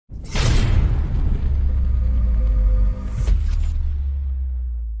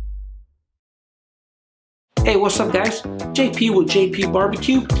Hey, what's up guys? JP with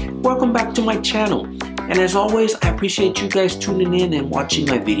J.P.BBQ. Welcome back to my channel. And as always, I appreciate you guys tuning in and watching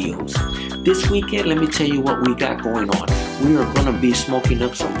my videos. This weekend, let me tell you what we got going on. We are going to be smoking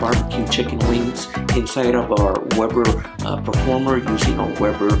up some barbecue chicken wings inside of our Weber Performer using our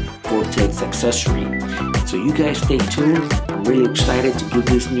Weber Vortex accessory. So you guys stay tuned. I'm really excited to give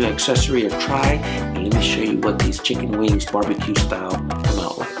this new accessory a try. And let me show you what these chicken wings barbecue style come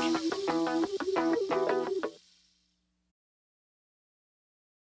out like.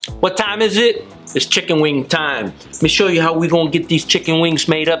 What time is it? It's chicken wing time. Let me show you how we're gonna get these chicken wings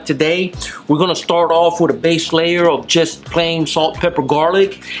made up today. We're gonna start off with a base layer of just plain salt, pepper,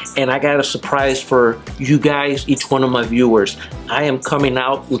 garlic. And I got a surprise for you guys, each one of my viewers. I am coming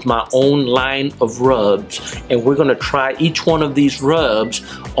out with my own line of rubs. And we're gonna try each one of these rubs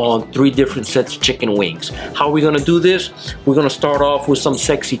on 3 different sets of chicken wings. How are we gonna do this? We're gonna start off with some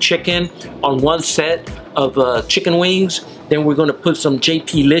sexy chicken on one set of chicken wings. Then we're gonna put some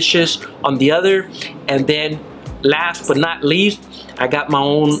J.P.Licious on the other. And then last but not least, I got my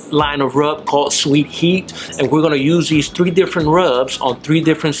own line of rub called Sweet Heat. And we're gonna use these 3 different rubs on 3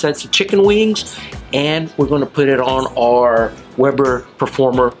 different sets of chicken wings. And we're gonna put it on our Weber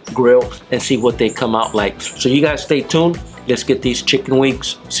Performer grill and see what they come out like. So you guys stay tuned. Let's get these chicken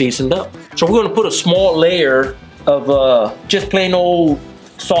wings seasoned up. So we're gonna put a small layer of just plain old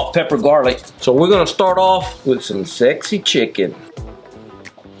salt, pepper, garlic. So we're gonna start off with some sexy chicken.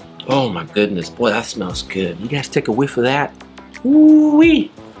 Oh my goodness, boy, that smells good. You guys take a whiff of that.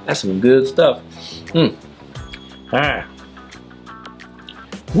 Ooh-wee, that's some good stuff. Ooh. I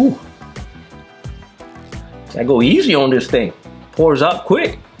go easy on this thing. Pours out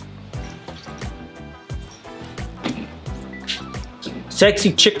quick.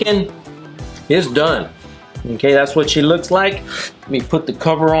 Sexy chicken is done. Okay, that's what she looks like. Let me put the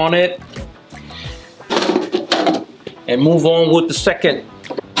cover on it and move on with the second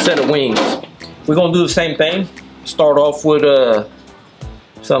set of wings. We're gonna do the same thing. Start off with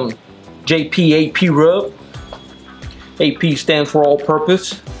some J.P.AP rub. AP stands for all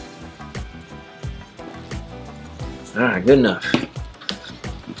purpose. All right, good enough.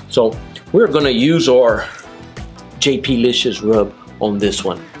 So we're gonna use our J.P.Licious rub on this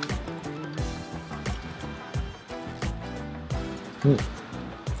one.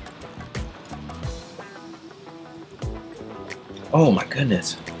 Oh my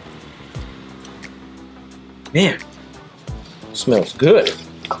goodness. Man, smells good.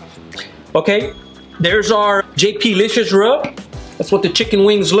 Okay, there's our J.P.Licious rub. That's what the chicken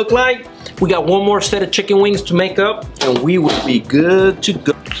wings look like. We got one more set of chicken wings to make up and we will be good to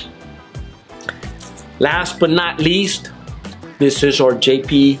go. Last but not least, this is our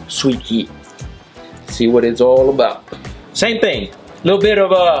J.P. Sweet Heat. See what it's all about. Same thing, a little bit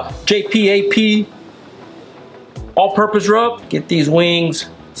of J.P.AP all-purpose rub. Get these wings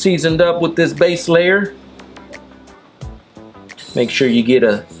seasoned up with this base layer. Make sure you get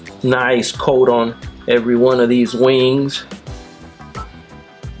a nice coat on every one of these wings.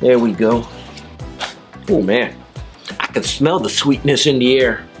 There we go. Oh man, I can smell the sweetness in the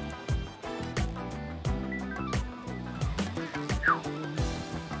air.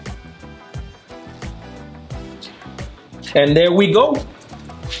 And there we go.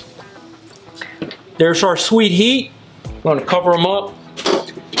 There's our Sweet Heat. We're gonna cover them up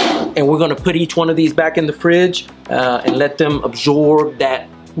and we're gonna put each one of these back in the fridge and let them absorb that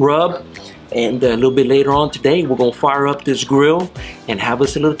rub. And a little bit later on today, we're gonna fire up this grill and have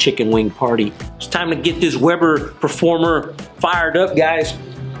us a little chicken wing party. It's time to get this Weber Performer fired up, guys.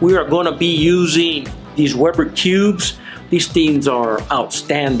 We are gonna be using these Weber cubes. These things are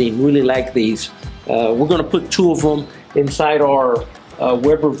outstanding, really like these. We're gonna put 2 of them inside our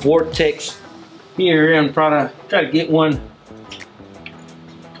Weber Vortex here and try to get one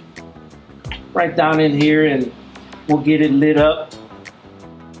right down in here and we'll get it lit up.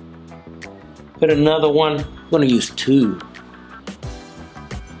 Put another one, I'm gonna use 2.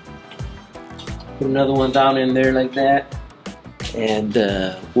 Put another one down in there like that and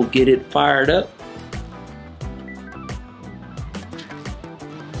we'll get it fired up.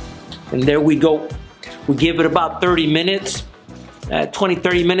 And there we go. We give it about 30 minutes,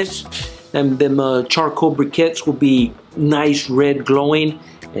 20-30 minutes. And them charcoal briquettes will be nice red glowing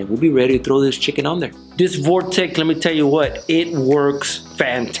and we'll be ready to throw this chicken on there. This Vortex, let me tell you what, it works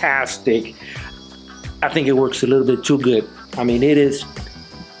fantastic. I think it works a little bit too good. I mean, it is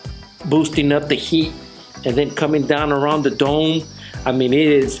boosting up the heat and then coming down around the dome. I mean,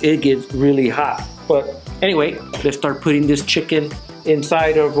 it gets really hot. But anyway, let's start putting this chicken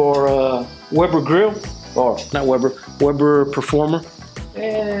inside of our Weber grill, or not Weber, Weber Performer.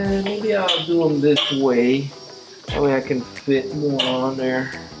 And maybe I'll do them this way. That way I can fit more on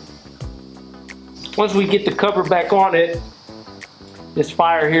there. Once we get the cover back on it, this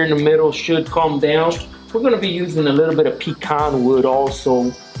fire here in the middle should calm down. We're gonna be using a little bit of pecan wood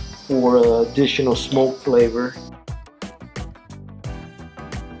also for additional smoke flavor.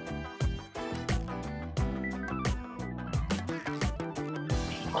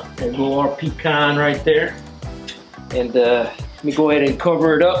 There go our pecan right there. And let me go ahead and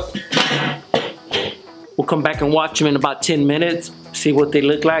cover it up. We'll come back and watch them in about 10 minutes, see what they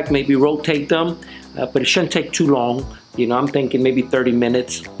look like, maybe rotate them, but it shouldn't take too long. You know, I'm thinking maybe 30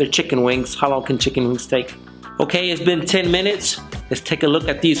 minutes. They're chicken wings. How long can chicken wings take? Okay, it's been 10 minutes. Let's take a look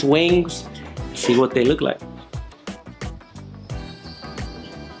at these wings, see what they look like.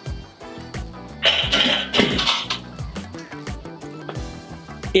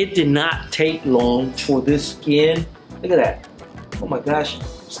 It did not take long for this skin. Look at that. Oh my gosh,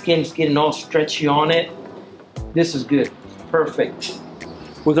 skin's getting all stretchy on it. This is good, perfect.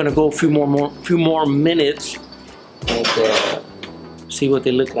 We're gonna go a few more minutes and see what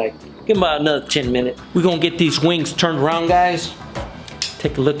they look like. Give them about another 10 minutes. We're gonna get these wings turned around, guys.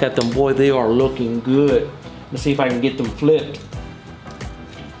 Take a look at them, boy, they are looking good. Let's see if I can get them flipped.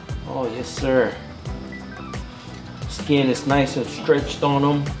 Oh, yes, sir. Skin is nice and stretched on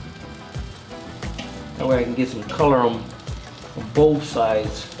them. That way I can get some color on both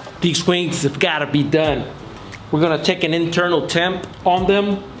sides. These wings have got to be done. We're gonna take an internal temp on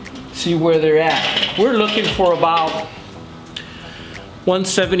them, see where they're at. We're looking for about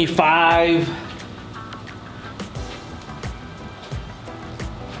 175.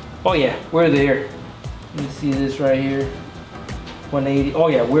 Oh yeah, we're there. You see this right here, 180. Oh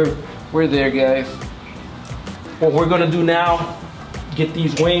yeah, we're there, guys. What we're gonna do now, get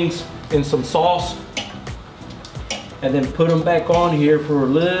these wings in some sauce and then put them back on here for a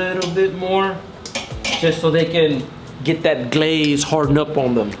little bit more, just so they can get that glaze hardened up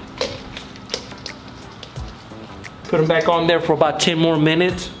on them. Put them back on there for about 10 more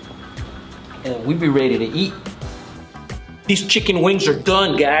minutes and we'll be ready to eat. These chicken wings are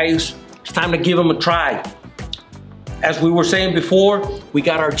done, guys. It's time to give them a try. As we were saying before, we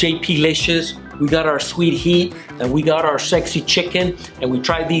got our J.P.BBQ, we got our sweet heat, and we got our sexy chicken, and we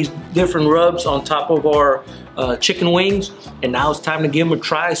tried these different rubs on top of our chicken wings, and now it's time to give them a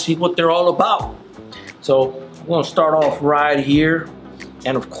try, see what they're all about. So we're gonna start off right here,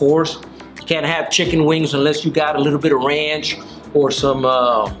 and of course, you can't have chicken wings unless you got a little bit of ranch or some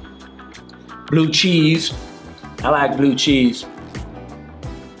blue cheese. I like blue cheese.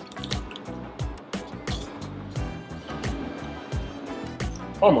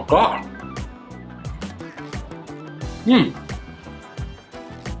 Oh my God.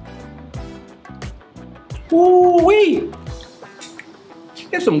 Ooh-wee.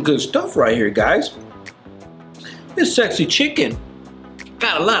 There's some good stuff right here, guys. This sexy chicken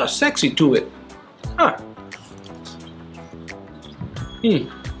got a lot of sexy to it. Huh.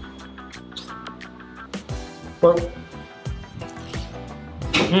 Well,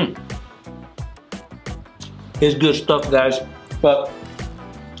 it's good stuff, guys. But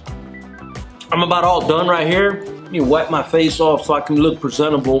I'm about all done right here. Let me wipe my face off so I can look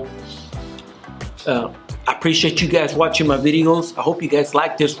presentable. I appreciate you guys watching my videos. I hope you guys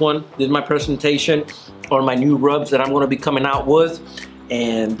like this one. This is my presentation on my new rubs that I'm going to be coming out with.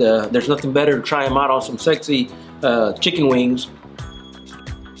 And there's nothing better to try them out on some sexy chicken wings.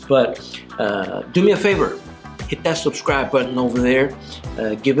 But do me a favor. Hit that subscribe button over there.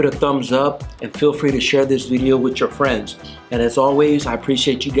 Give it a thumbs up. And feel free to share this video with your friends. And as always, I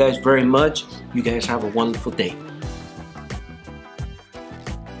appreciate you guys very much. You guys have a wonderful day.